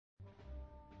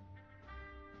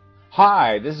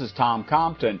Hi, this is Tom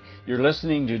Compton. You're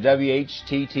listening to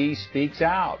WHTT Speaks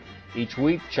Out. Each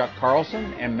week, Chuck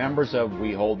Carlson and members of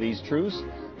We Hold These Truths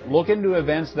look into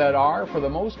events that are, for the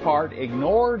most part,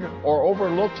 ignored or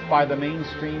overlooked by the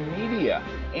mainstream media.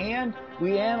 And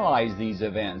we analyze these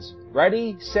events.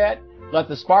 Ready, set, let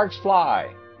the sparks fly.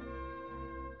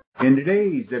 In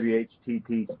today's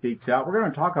WHTT Speaks Out, we're going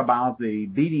to talk about the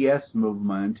BDS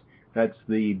movement. That's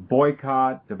the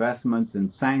boycott, divestments,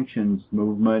 and sanctions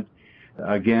movement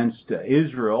against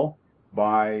Israel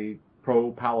by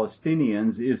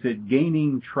pro-Palestinians. Is it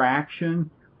gaining traction?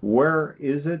 Where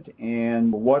is it?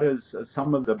 And what is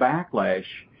some of the backlash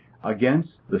against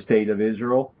the state of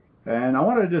Israel? And I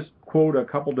want to just quote a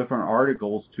couple different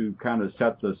articles to kind of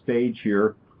set the stage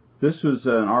here. This was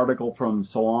an article from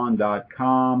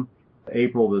Salon.com,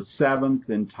 April the 7th,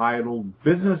 entitled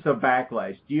Business of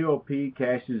Backlash. GOP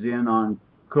cashes in on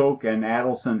Koch and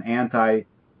Adelson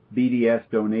anti-BDS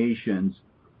donations.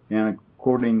 And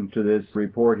according to this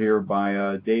report here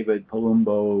by David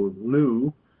Palumbo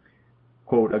Liu,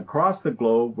 quote, across the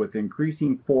globe with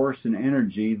increasing force and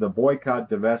energy, the boycott,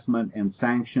 divestment, and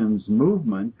sanctions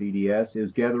movement, BDS,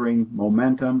 is gathering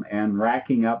momentum and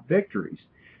racking up victories.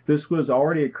 This was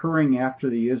already occurring after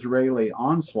the Israeli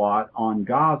onslaught on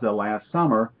Gaza last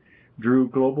summer drew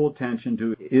global attention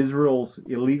to Israel's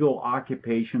illegal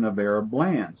occupation of Arab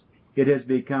lands. It has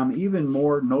become even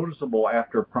more noticeable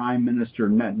after Prime Minister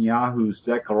Netanyahu's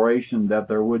declaration that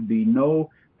there would be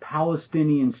no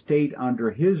Palestinian state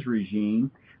under his regime.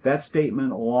 That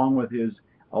statement, along with his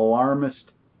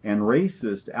alarmist and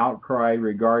racist outcry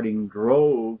regarding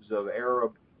droves of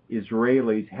Arab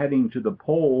Israelis heading to the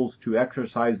polls to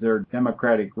exercise their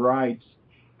democratic rights,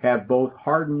 have both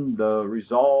hardened the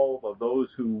resolve of those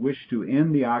who wish to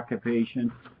end the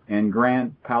occupation and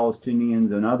grant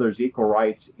Palestinians and others equal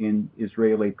rights in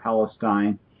Israeli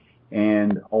Palestine,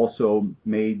 and also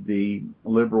made the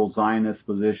liberal Zionist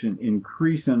position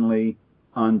increasingly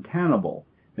untenable.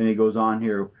 Then he goes on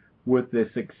here, with the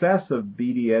success of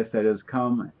BDS that has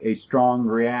come a strong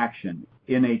reaction.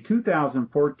 In a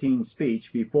 2014 speech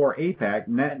before AIPAC,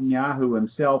 Netanyahu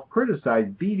himself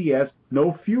criticized BDS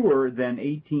no fewer than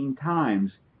 18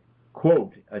 times.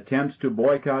 Quote, attempts to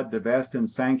boycott, divest,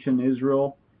 and sanction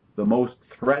Israel, the most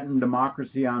threatened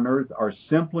democracy on earth, are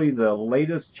simply the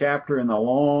latest chapter in the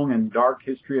long and dark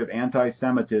history of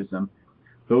anti-Semitism.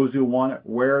 Those who want to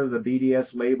wear the BDS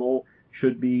label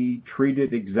should be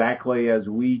treated exactly as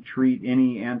we treat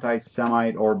any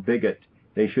anti-Semite or bigot.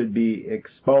 They should be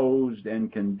exposed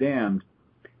and condemned.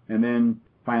 And then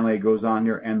finally it goes on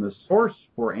here, and the source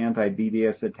for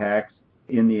anti-BDS attacks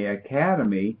in the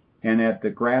academy and at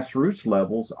the grassroots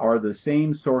levels are the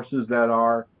same sources that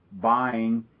are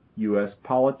buying U.S.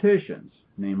 politicians,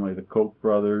 namely the Koch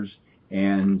brothers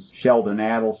and Sheldon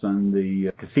Adelson,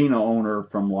 the casino owner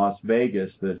from Las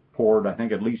Vegas that poured, I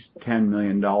think, at least $10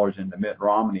 million into Mitt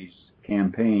Romney's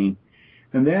campaign.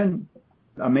 And then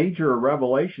a major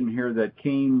revelation here that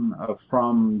came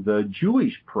from the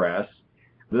Jewish press.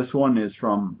 This one is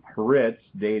from Haaretz,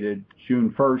 dated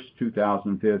June 1st,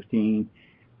 2015.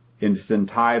 It's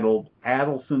entitled,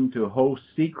 Adelson to Host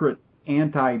Secret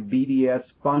Anti-BDS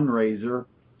Fundraiser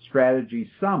Strategy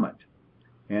Summit.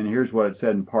 And here's what it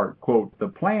said in part, quote, the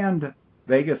planned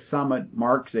Vegas summit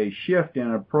marks a shift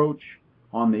in approach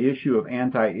on the issue of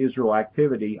anti-Israel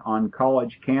activity on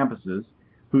college campuses,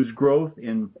 whose growth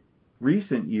in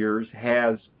recent years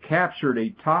has captured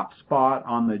a top spot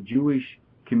on the Jewish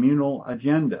communal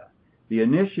agenda. The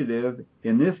initiative,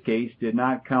 in this case, did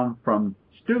not come from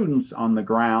students on the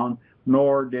ground,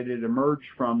 nor did it emerge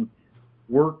from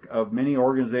work of many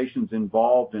organizations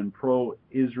involved in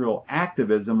pro-Israel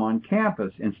activism on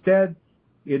campus. Instead,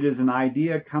 it is an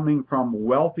idea coming from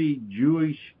wealthy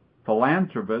Jewish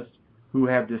philanthropists who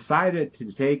have decided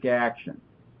to take action.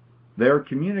 Their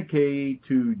communique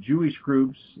to Jewish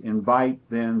groups invite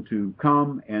them to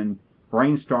come and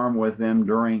brainstorm with them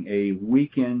during a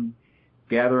weekend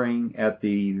gathering at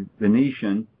the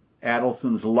Venetian,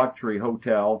 Adelson's luxury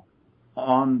hotel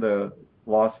on the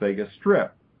Las Vegas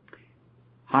Strip.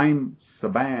 Haim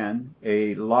Saban,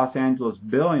 a Los Angeles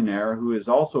billionaire who is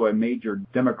also a major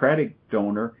Democratic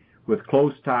donor with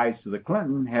close ties to the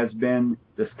Clinton, has been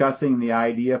discussing the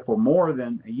idea for more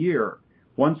than a year.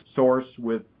 One source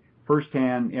with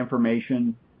first-hand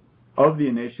information of the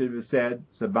initiative said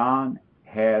Saban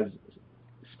has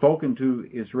spoken to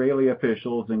Israeli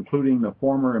officials, including the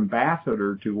former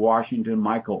ambassador to Washington,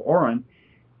 Michael Oren,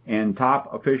 and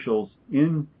top officials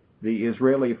in the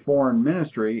Israeli Foreign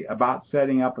Ministry about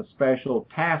setting up a special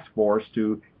task force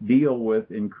to deal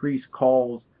with increased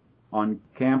calls on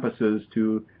campuses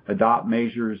to adopt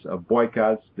measures of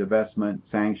boycotts, divestment,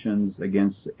 sanctions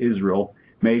against Israel,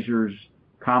 measures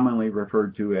commonly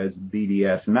referred to as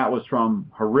BDS. And that was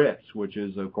from Haaretz, which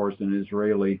is, of course, an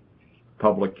Israeli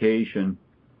publication.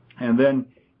 And then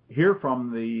here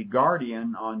from The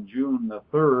Guardian on June the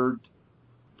 3rd,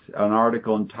 an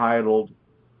article entitled,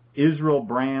 Israel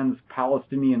brands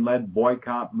Palestinian-led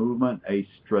boycott movement a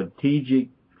strategic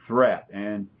threat.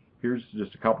 And here's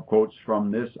just a couple quotes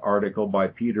from this article by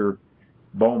Peter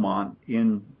Beaumont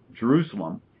in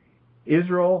Jerusalem.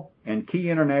 Israel and key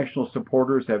international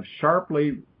supporters have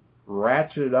sharply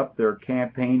ratcheted up their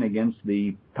campaign against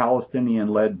the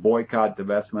Palestinian-led boycott,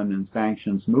 divestment, and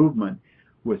sanctions movement,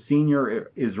 with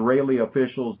senior Israeli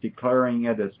officials declaring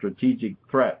it a strategic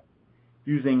threat.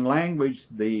 Using language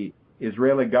the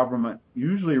Israeli government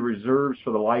usually reserves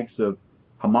for the likes of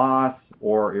Hamas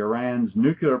or Iran's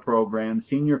nuclear program,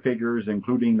 senior figures,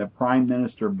 including the Prime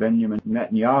Minister Benjamin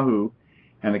Netanyahu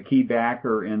and a key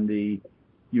backer in the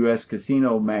U.S.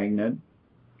 casino magnate,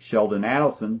 Sheldon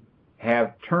Adelson,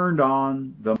 have turned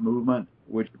on the movement,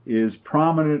 which is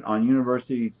prominent on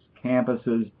university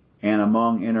campuses and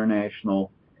among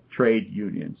international trade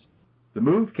unions. The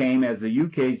move came as the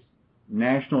UK's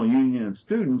National Union of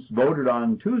Students voted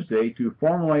on Tuesday to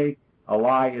formally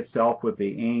ally itself with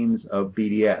the aims of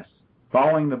BDS.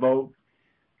 Following the vote,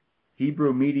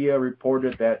 Hebrew media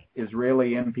reported that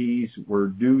Israeli MPs were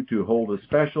due to hold a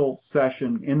special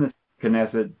session in the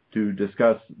Knesset to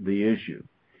discuss the issue.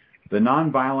 The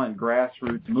nonviolent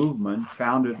grassroots movement,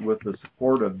 founded with the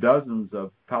support of dozens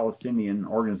of Palestinian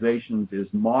organizations, is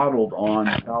modeled on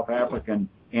South African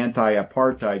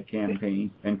anti-apartheid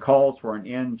campaign and calls for an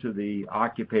end to the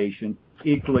occupation,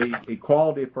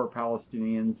 equality for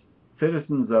Palestinians,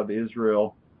 citizens of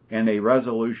Israel, and a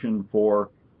resolution for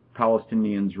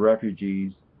Palestinians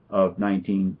refugees of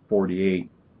 1948.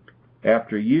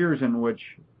 After years in which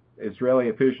Israeli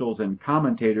officials and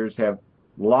commentators have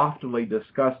loftily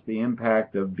discussed the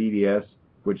impact of BDS,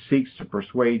 which seeks to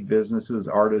persuade businesses,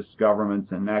 artists,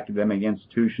 governments, and academic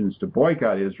institutions to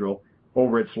boycott Israel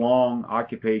over its long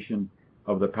occupation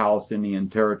of the Palestinian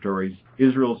territories,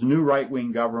 Israel's new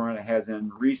right-wing government has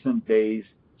in recent days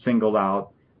singled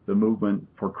out the movement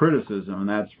for criticism, and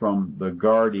that's from The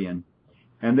Guardian.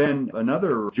 And then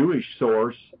another Jewish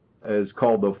source is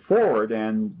called The Forward,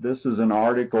 and this is an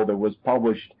article that was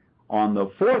published on the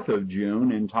 4th of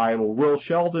June entitled, Will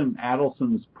Sheldon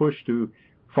Adelson's Push to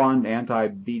Fund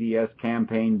Anti-BDS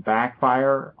Campaign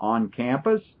Backfire on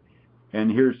Campus? And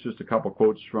here's just a couple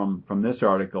quotes from this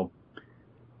article.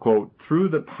 Quote, through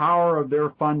the power of their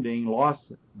funding, Las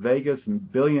Vegas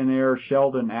billionaire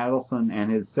Sheldon Adelson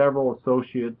and his several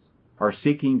associates are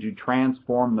seeking to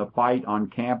transform the fight on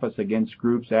campus against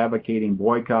groups advocating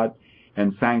boycott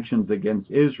and sanctions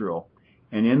against Israel,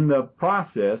 and in the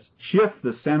process shift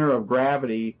the center of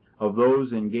gravity of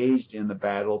those engaged in the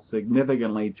battle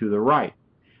significantly to the right.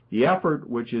 The effort,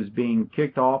 which is being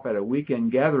kicked off at a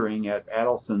weekend gathering at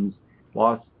Adelson's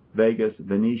Las Vegas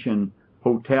Venetian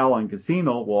Hotel and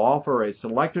Casino, will offer a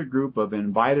selected group of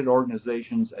invited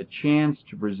organizations a chance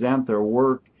to present their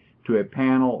work to a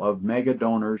panel of mega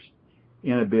donors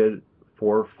in a bid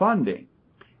for funding.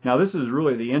 Now, this is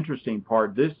really the interesting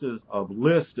part. This is a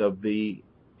list of the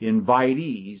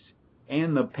invitees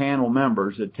and the panel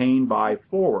members attained by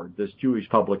Forward, this Jewish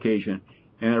publication,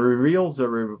 and it reveals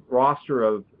a roster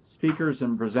of speakers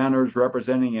and presenters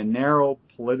representing a narrow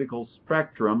political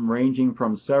spectrum ranging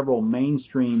from several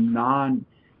mainstream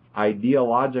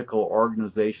non-ideological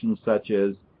organizations such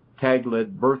as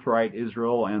Taglit, Birthright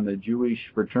Israel, and the Jewish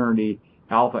fraternity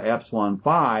Alpha Epsilon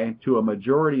Phi, to a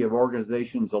majority of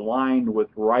organizations aligned with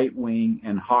right-wing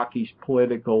and hawkish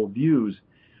political views.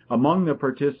 Among the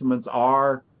participants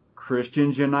are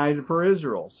Christians United for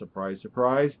Israel, surprise,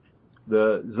 surprise,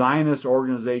 the Zionist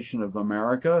Organization of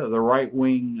America, the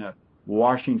right-wing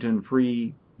Washington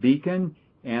Free Beacon,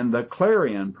 and the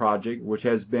Clarion Project, which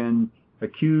has been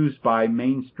accused by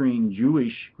mainstream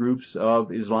Jewish groups of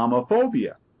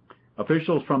Islamophobia.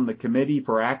 Officials from the Committee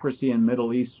for Accuracy in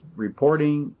Middle East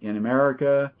Reporting in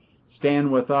America,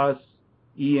 Stand With Us,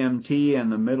 EMT,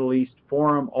 and the Middle East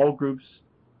Forum, all groups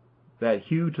that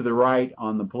hew to the right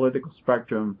on the political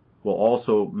spectrum, will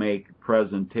also make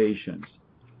presentations.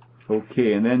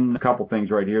 Okay, and then a couple things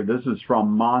right here. This is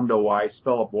from Mondo Weiss,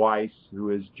 Philip Weiss,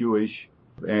 who is Jewish,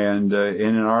 and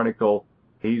in an article,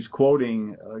 he's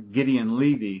quoting Gideon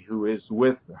Levy, who is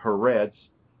with Haaretz,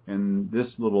 and this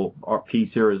little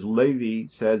piece here is Levy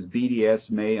says BDS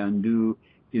may undo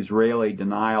Israeli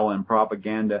denial and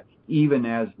propaganda, even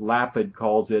as Lapid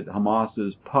calls it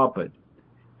Hamas's puppet.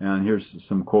 And here's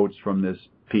some quotes from this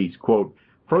piece. Quote,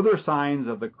 Further signs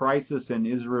of the crisis in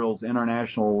Israel's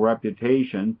international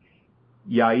reputation.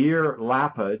 Yair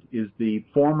Lapid is the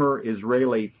former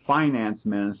Israeli finance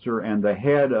minister and the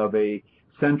head of a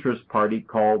centrist party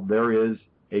called There Is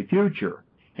a Future,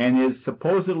 and is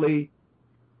supposedly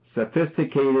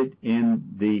sophisticated in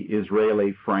the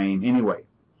Israeli frame anyway.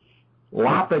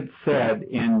 Lapid said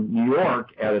in New York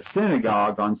at a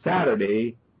synagogue on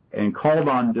Saturday and called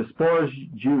on dispersed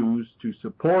Jews to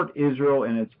support Israel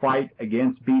in its fight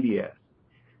against BDS.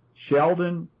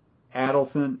 Sheldon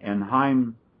Adelson and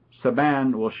Haim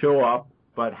Saban will show up,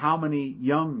 but how many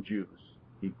young Jews?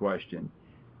 He questioned.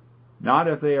 Not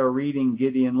if they are reading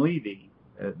Gideon Levy,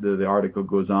 the article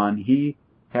goes on. He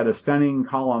had a stunning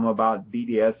column about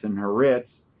BDS and Haaretz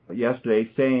yesterday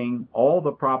saying all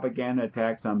the propaganda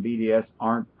attacks on BDS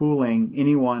aren't fooling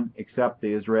anyone except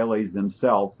the Israelis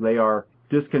themselves. They are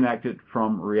disconnected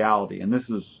from reality. And this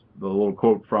is the little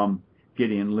quote from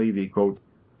Gideon Levy, quote,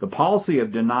 "The policy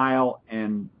of denial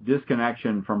and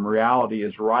disconnection from reality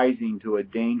is rising to a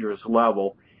dangerous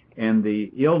level, and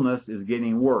the illness is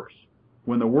getting worse.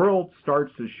 When the world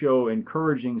starts to show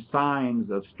encouraging signs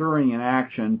of stirring in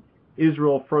action,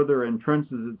 Israel further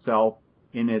entrenches itself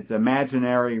in its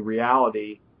imaginary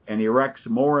reality and erects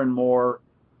more and more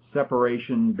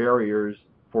separation barriers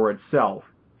for itself.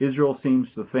 Israel seems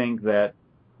to think that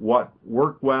what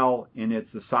worked well in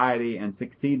its society and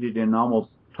succeeded in almost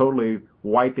totally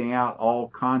wiping out all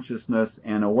consciousness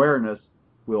and awareness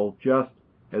will just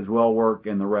as well work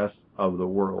in the rest of the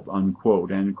world,"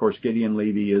 unquote. And of course, Gideon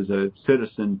Levy is a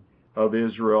citizen of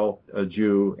Israel, a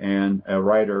Jew, and a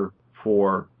writer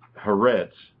for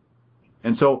Haaretz.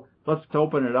 And so let's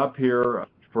open it up here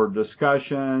for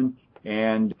discussion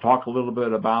and talk a little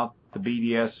bit about the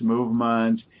BDS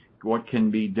movement, what can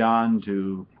be done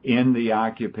to end the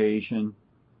occupation.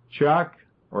 Chuck,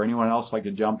 or anyone else like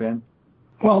to jump in?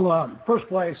 Well, first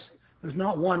place, there's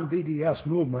not one BDS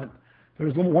movement.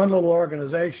 There's one little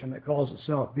organization that calls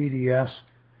itself BDS.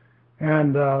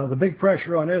 And the big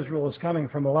pressure on Israel is coming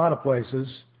from a lot of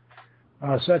places,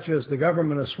 such as the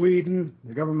government of Sweden,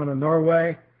 the government of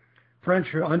Norway.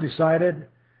 French are undecided,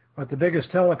 but the biggest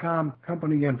telecom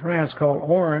company in France, called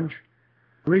Orange,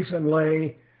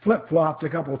 recently flip-flopped a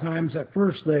couple of times. At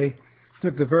first, they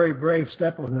took the very brave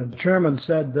step when the chairman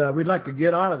said, "We'd like to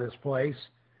get out of this place,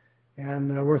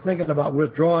 and we're thinking about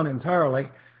withdrawing entirely."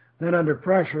 Then under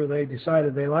pressure, they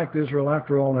decided they liked Israel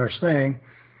after all and they're staying,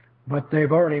 but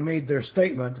they've already made their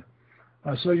statement.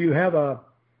 So you have a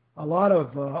lot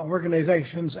of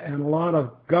organizations and a lot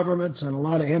of governments and a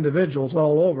lot of individuals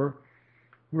all over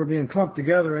who are being clumped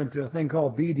together into a thing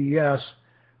called BDS,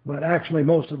 but actually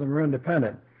most of them are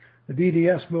independent. The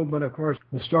BDS movement, of course,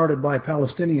 was started by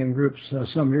Palestinian groups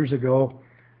some years ago,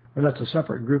 but that's a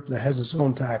separate group that has its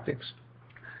own tactics.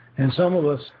 And some of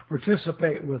us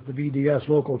participate with the BDS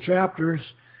local chapters,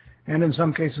 and in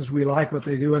some cases we like what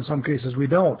they do, in some cases we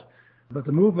don't. But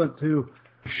the movement to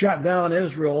shut down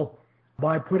Israel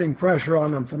by putting pressure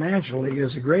on them financially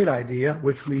is a great idea,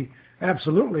 which we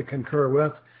absolutely concur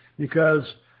with,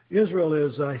 because Israel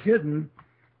is hidden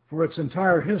for its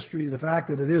entire history the fact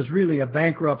that it is really a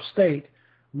bankrupt state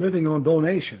living on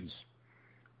donations.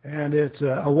 And it's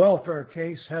a welfare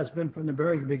case, has been from the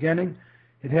very beginning.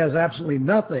 It has absolutely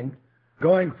nothing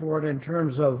going for it in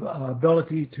terms of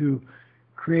ability to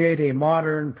create a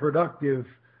modern, productive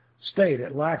state.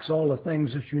 It lacks all the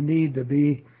things that you need to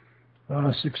be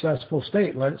a successful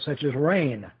state, such as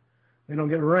rain. They don't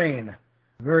get rain.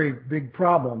 A very big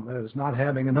problem is not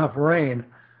having enough rain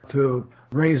to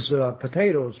raise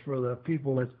potatoes for the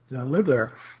people that live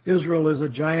there. Israel is a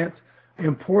giant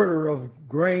importer of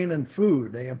grain and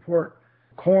food. They import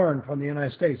corn from the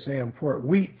United States. They import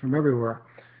wheat from everywhere.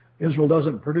 Israel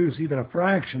doesn't produce even a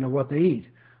fraction of what they eat.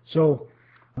 So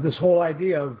this whole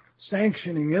idea of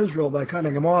sanctioning Israel by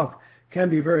cutting them off can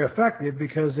be very effective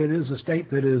because it is a state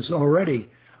that is already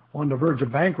on the verge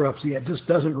of bankruptcy. It just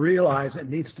doesn't realize it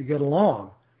needs to get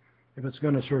along if it's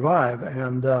going to survive.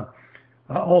 And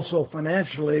also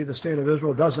financially, the state of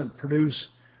Israel doesn't produce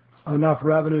enough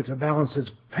revenue to balance its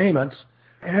payments,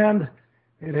 and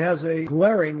it has a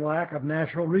glaring lack of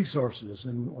natural resources,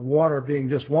 and water being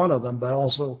just one of them, but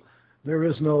also there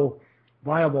is no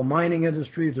viable mining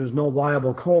industry, there's no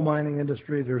viable coal mining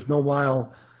industry,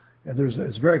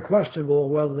 it's very questionable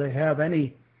whether they have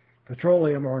any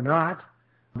petroleum or not.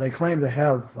 They claim to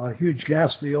have huge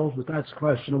gas fields, but that's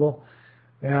questionable.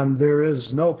 And there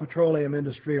is no petroleum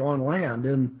industry on land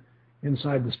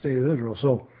inside the state of Israel.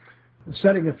 So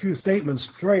setting a few statements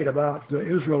straight about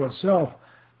Israel itself,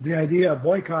 the idea of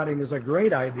boycotting is a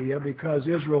great idea because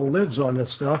Israel lives on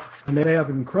this stuff, and they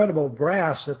have incredible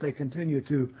brass that they continue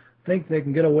to think they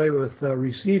can get away with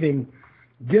receiving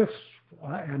gifts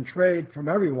and trade from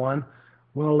everyone,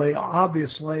 will they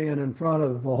obviously and in front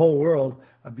of the whole world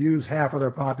abuse half of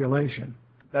their population?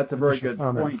 That's a very good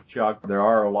point, Chuck. There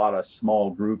are a lot of small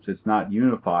groups. It's not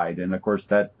unified. And, of course,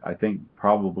 that, I think,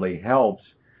 probably helps,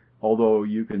 although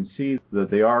you can see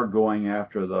that they are going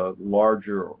after the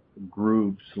larger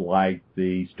groups like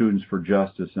the Students for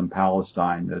Justice in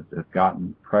Palestine that have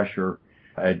gotten pressure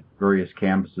at various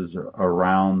campuses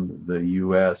around the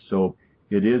U.S. So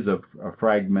it is a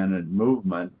fragmented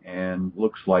movement, and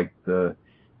looks like the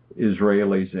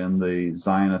Israelis and the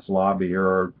Zionist lobby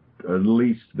are, at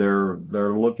least they're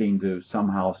looking to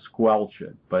somehow squelch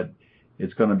it. But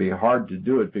it's going to be hard to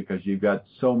do it because you've got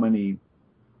so many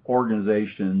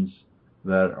organizations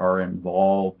that are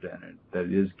involved in it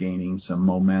that is gaining some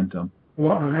momentum.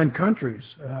 Well, and countries.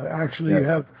 Actually, you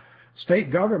have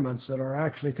state governments that are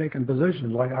actually taking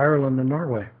positions like Ireland and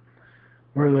Norway,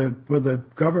 where the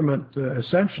government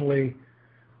essentially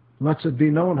lets it be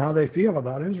known how they feel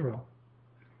about Israel.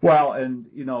 Well, and,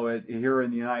 here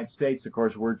in the United States, of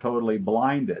course, we're totally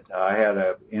blinded. I had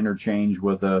an interchange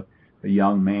with a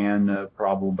young man,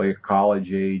 probably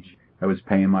college age. I was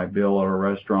paying my bill at a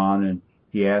restaurant, and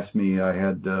he asked me, I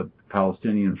had the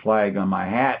Palestinian flag on my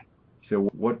hat. He said,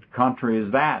 what country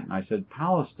is that? And I said,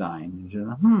 Palestine. He said,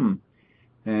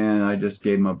 And I just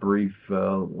gave him a brief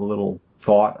little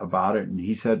thought about it. And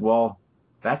he said, well,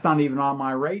 that's not even on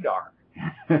my radar.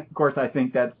 Of course, I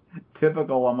think that's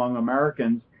typical among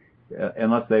Americans,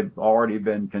 unless they've already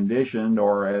been conditioned,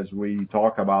 or as we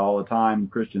talk about all the time,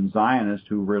 Christian Zionists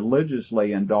who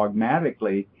religiously and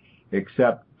dogmatically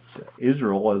accept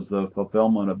Israel as the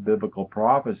fulfillment of biblical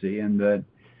prophecy, and that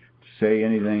to say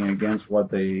anything against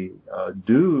what they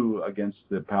do against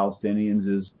the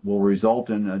Palestinians will result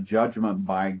in a judgment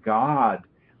by God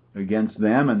against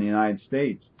them in the United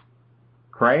States.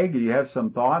 Craig, do you have some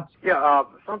thoughts? Yeah,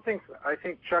 something I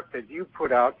think, Chuck, that you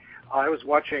put out. I was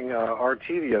watching RT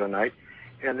the other night,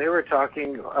 and they were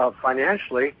talking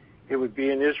financially, it would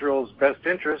be in Israel's best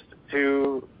interest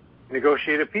to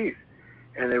negotiate a peace.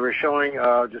 And they were showing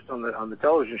just on the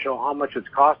television show how much it's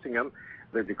costing them,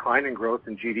 the decline in growth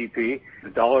in GDP, the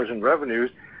dollars in revenues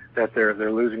that they're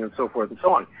losing, and so forth and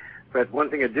so on. But one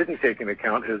thing it didn't take into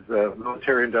account is the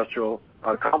military-industrial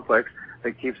complex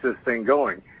that keeps this thing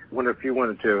going. I wonder if you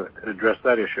wanted to address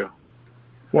that issue.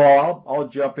 Well, I'll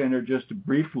jump in there just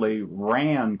briefly.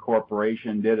 RAND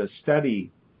Corporation did a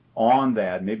study on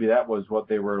that. Maybe that was what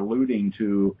they were alluding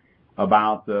to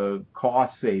about the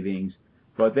cost savings.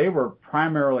 But they were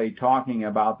primarily talking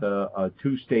about a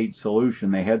two-state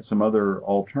solution. They had some other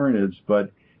alternatives,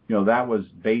 but that was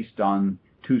based on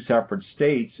two separate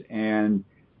states. And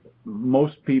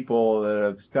most people that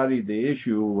have studied the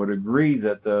issue would agree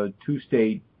that the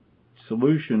two-state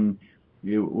solution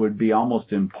would be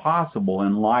almost impossible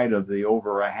in light of the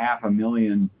over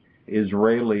 500,000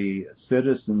 Israeli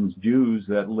citizens, Jews,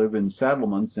 that live in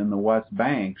settlements in the West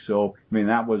Bank. So,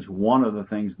 that was one of the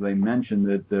things they mentioned,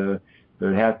 that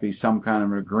there'd have to be some kind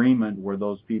of agreement where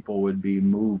those people would be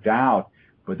moved out.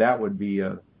 But that would be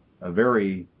a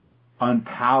very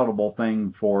unpalatable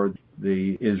thing for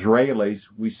the Israelis.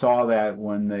 We saw that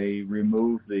when they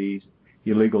removed the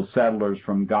illegal settlers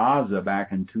from Gaza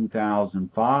back in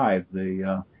 2005,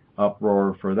 the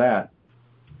uproar for that.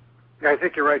 Yeah, I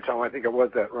think you're right, Tom. I think it was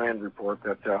that RAND report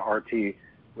that RT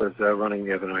was running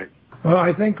the other night. Well,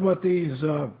 I think what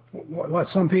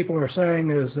some people are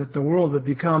saying is that the world would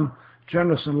become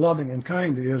generous and loving and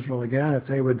kind to Israel again if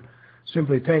they would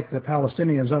simply take the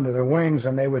Palestinians under their wings,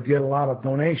 and they would get a lot of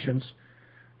donations,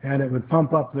 and it would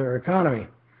pump up their economy.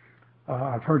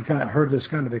 I've heard this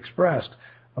kind of expressed.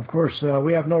 Of course,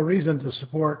 we have no reason to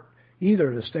support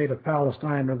either the state of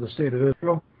Palestine or the state of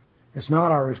Israel. It's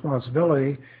not our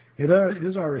responsibility. It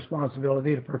is our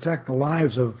responsibility to protect the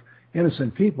lives of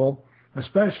innocent people,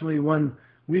 especially when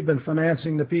we've been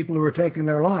financing the people who are taking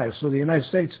their lives. So the United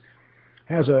States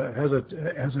has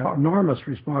an enormous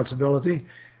responsibility,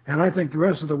 and I think the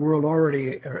rest of the world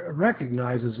already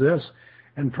recognizes this,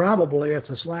 and probably it's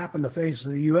a slap in the face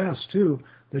of the U.S. too,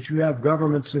 that you have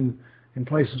governments in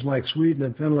places like Sweden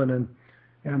and Finland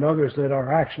and others that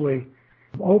are actually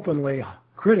openly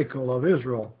critical of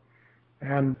Israel.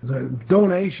 And the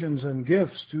donations and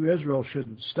gifts to Israel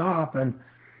should stop, and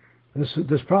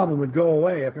this problem would go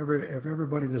away if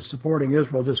everybody that's supporting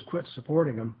Israel just quit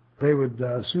supporting them. They would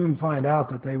soon find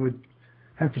out that they would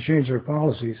have to change their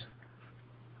policies.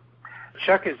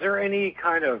 Chuck, is there any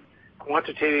kind of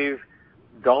quantitative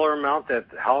dollar amount that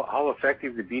how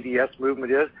effective the BDS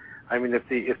movement is? I mean, if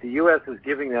the U.S. is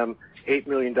giving them $8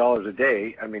 million a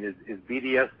day, I mean, is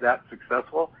BDS that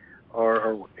successful,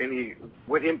 or any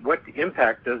what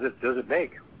impact does it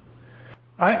make?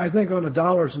 I think on a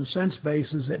dollars and cents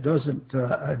basis, it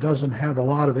doesn't have a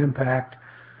lot of impact.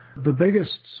 The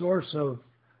biggest source of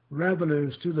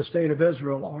revenues to the state of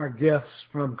Israel are gifts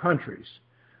from countries.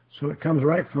 So it comes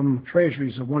right from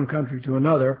treasuries of one country to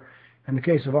another. In the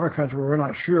case of our country, we're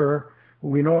not sure.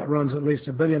 We know it runs at least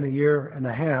 $1.5 billion a year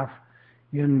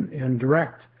in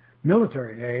direct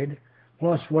military aid,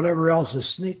 plus whatever else is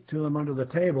sneaked to them under the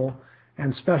table,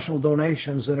 and special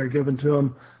donations that are given to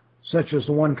them, such as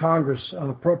the one Congress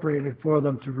appropriated for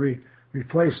them to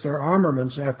replace their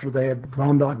armaments after they had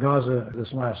bombed out Gaza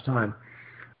this last time.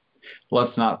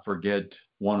 Let's not forget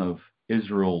one of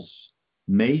Israel's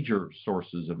major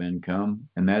sources of income,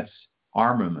 and that's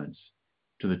armaments,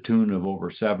 to the tune of over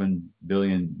 $7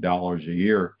 billion a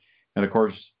year. And of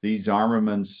course, these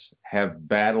armaments have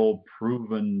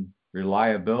battle-proven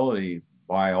reliability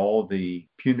by all the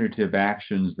punitive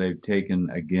actions they've taken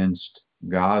against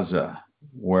Gaza,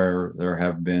 where there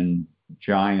have been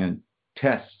giant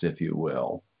tests, if you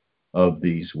will, of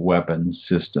these weapon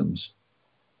systems.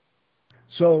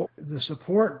 So the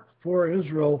support for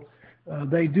Israel,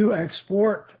 they do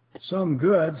export some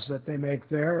goods that they make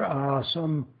there,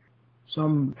 some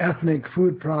ethnic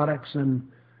food products and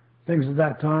things at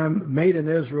that time made in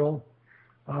Israel.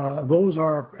 Those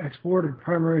are exported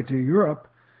primarily to Europe.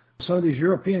 Some of these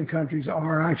European countries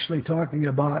are actually talking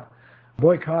about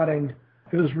boycotting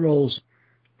Israel's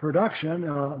production.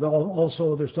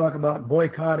 Also, there's talk about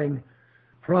boycotting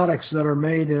products that are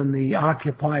made in the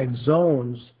occupied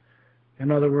zones.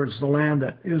 In other words, the land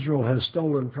that Israel has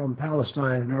stolen from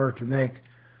Palestine in order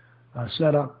to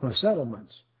set up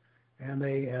settlements. And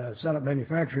they set up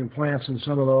manufacturing plants in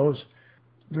some of those.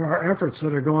 There are efforts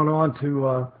that are going on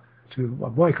to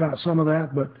boycott some of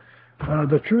that, but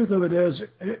the truth of it is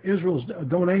Israel's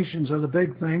donations are the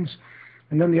big things.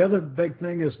 And then the other big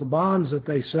thing is the bonds that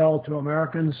they sell to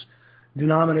Americans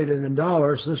denominated in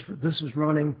dollars. This is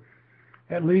running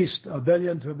at least $1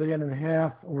 billion to $1.5 billion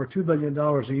or $2 billion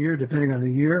a year, depending on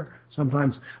the year.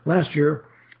 Sometimes last year,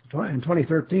 in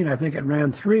 2013, I think it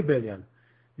ran $3 billion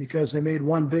because they made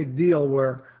one big deal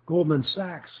where Goldman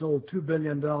Sachs sold $2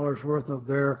 billion worth of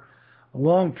their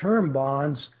long-term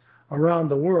bonds around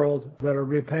the world that are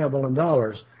repayable in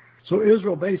dollars. So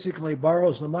Israel basically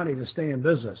borrows the money to stay in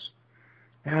business.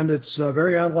 And it's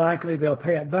very unlikely they'll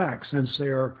pay it back since they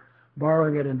are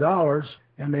borrowing it in dollars,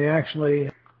 and they actually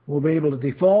will be able to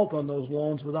default on those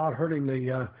loans without hurting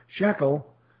the shekel,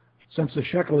 since the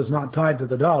shekel is not tied to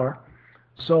the dollar.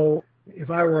 So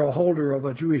if I were a holder of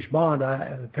a Jewish bond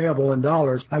payable in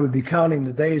dollars, I would be counting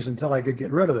the days until I could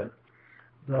get rid of it.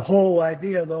 The whole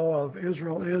idea, though, of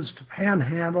Israel is to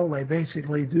panhandle. They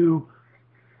basically do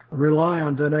rely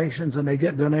on donations, and they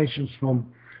get donations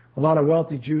from a lot of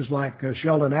wealthy Jews like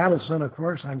Sheldon Adelson, of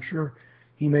course. I'm sure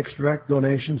he makes direct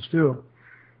donations too,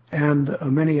 and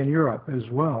many in Europe as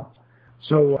well.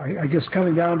 So I guess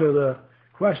coming down to the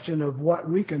question of what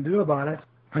we can do about it,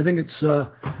 I think it's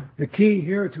the key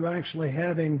here to actually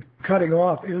cutting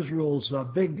off Israel's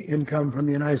big income from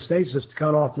the United States is to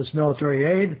cut off this military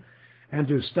aid and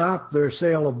to stop their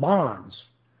sale of bonds,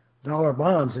 dollar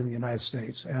bonds in the United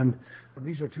States. And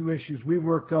these are two issues we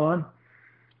worked on,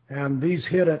 and these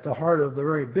hit at the heart of the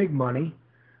very big money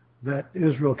that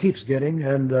Israel keeps getting,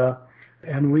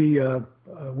 and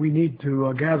we need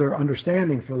to gather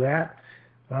understanding for that.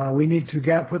 We need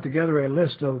to put together a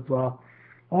list of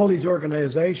all these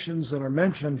organizations that are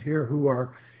mentioned here who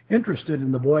are interested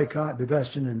in the boycott,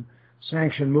 divestment, and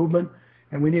sanction movement,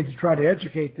 and we need to try to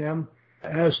educate them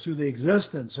as to the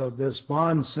existence of this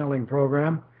bond selling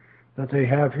program that they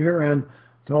have here, and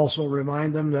to also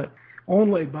remind them that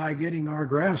only by getting our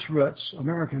grassroots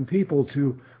American people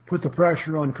to put the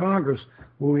pressure on Congress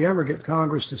will we ever get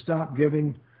Congress to stop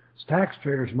giving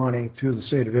taxpayers money to the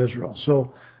state of Israel.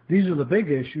 So these are the big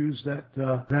issues that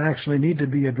actually need to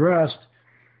be addressed.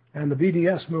 And the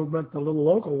BDS movement, the little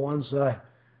local ones,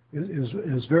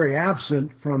 is very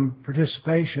absent from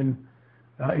participation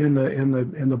in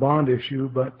the bond issue.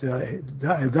 But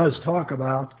it does talk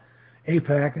about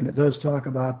AIPAC, and it does talk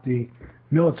about the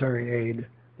military aid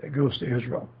that goes to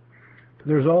Israel.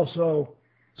 There's also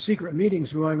secret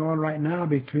meetings going on right now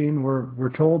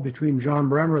we're told, between John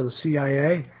Bremer of the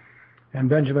CIA and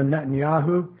Benjamin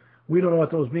Netanyahu. We don't know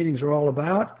what those meetings are all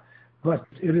about, but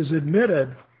it is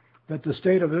admitted that the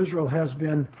state of Israel has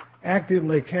been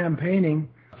actively campaigning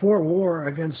for war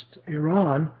against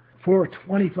Iran for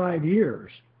 25 years.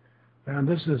 And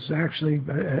this is actually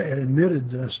an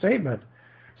admitted statement.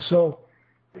 So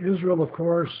Israel, of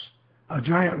course, a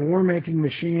giant war-making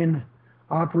machine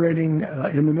operating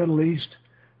in the Middle East,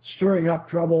 stirring up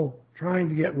trouble trying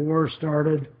to get wars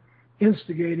started,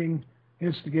 instigating.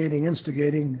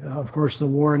 Of course, the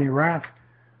war in Iraq,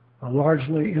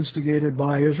 largely instigated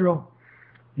by Israel.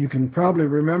 You can probably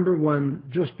remember when,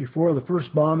 just before the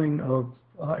first bombing of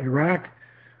Iraq,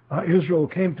 Israel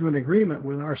came to an agreement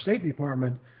with our State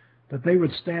Department that they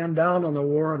would stand down on the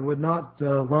war and would not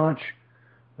launch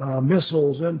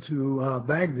missiles into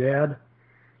Baghdad,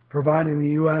 providing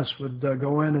the U.S. would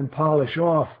go in and polish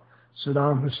off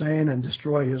Saddam Hussein and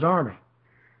destroy his army.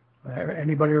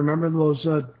 Anybody remember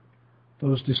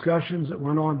those discussions that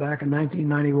went on back in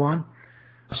 1991?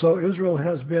 So Israel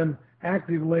has been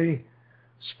actively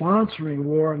sponsoring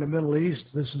war in the Middle East.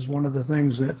 This is one of the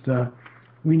things that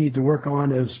we need to work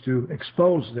on, is to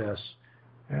expose this.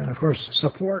 And, of course,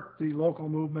 support the local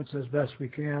movements as best we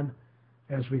can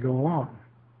as we go along.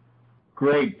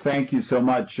 Great. Thank you so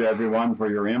much, everyone, for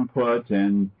your input.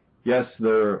 And, yes,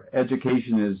 their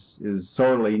education is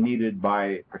sorely needed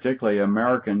by particularly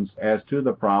Americans as to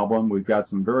the problem. We've got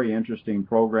some very interesting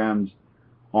programs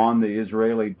on the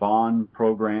Israeli bond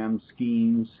program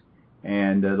schemes,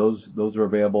 and those are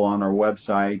available on our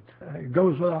website. It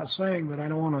goes without saying, but I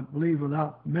don't want to leave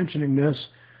without mentioning this,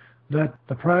 that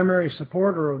the primary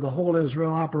supporter of the whole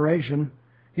Israel operation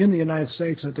in the United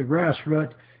States at the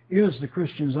grassroots is the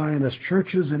Christian Zionist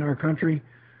churches in our country.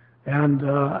 And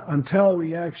until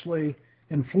we actually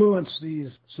influence these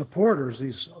supporters,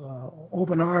 these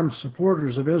open-armed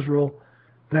supporters of Israel,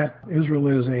 that Israel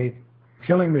is a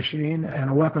killing machine and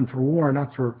a weapon for war,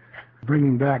 not for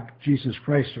bringing back Jesus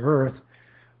Christ to earth,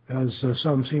 as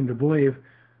some seem to believe,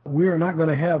 we are not going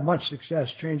to have much success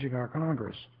changing our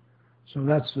Congress. So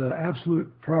that's the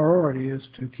absolute priority, is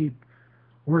to keep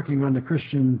working on the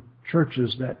Christian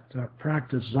churches that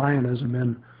practice Zionism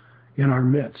in our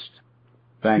midst.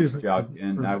 Thanks, Chuck.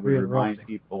 And I would remind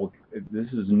people, if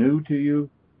this is new to you,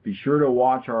 be sure to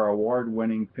watch our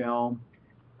award-winning film,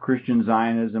 Christian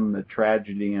Zionism, The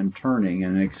Tragedy and Turning,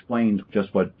 and it explains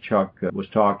just what Chuck was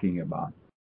talking about.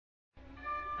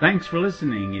 Thanks for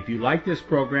listening. If you like this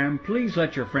program, please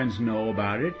let your friends know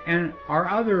about it and our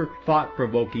other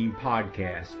thought-provoking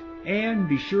podcasts. And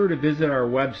be sure to visit our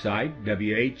website,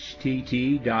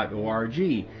 whtt.org,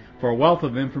 for a wealth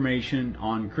of information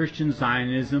on Christian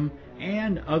Zionism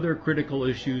and other critical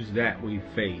issues that we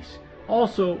face.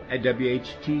 Also, at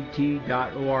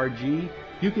whtt.org,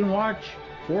 you can watch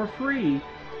for free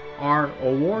our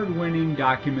award-winning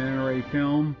documentary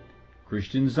film,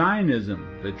 Christian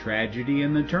Zionism, The Tragedy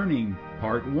and the Turning,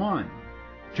 Part 1.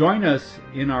 Join us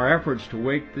in our efforts to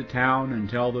wake the town and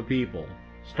tell the people.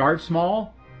 Start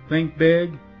small, think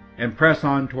big, and press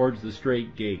on towards the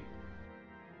straight gate.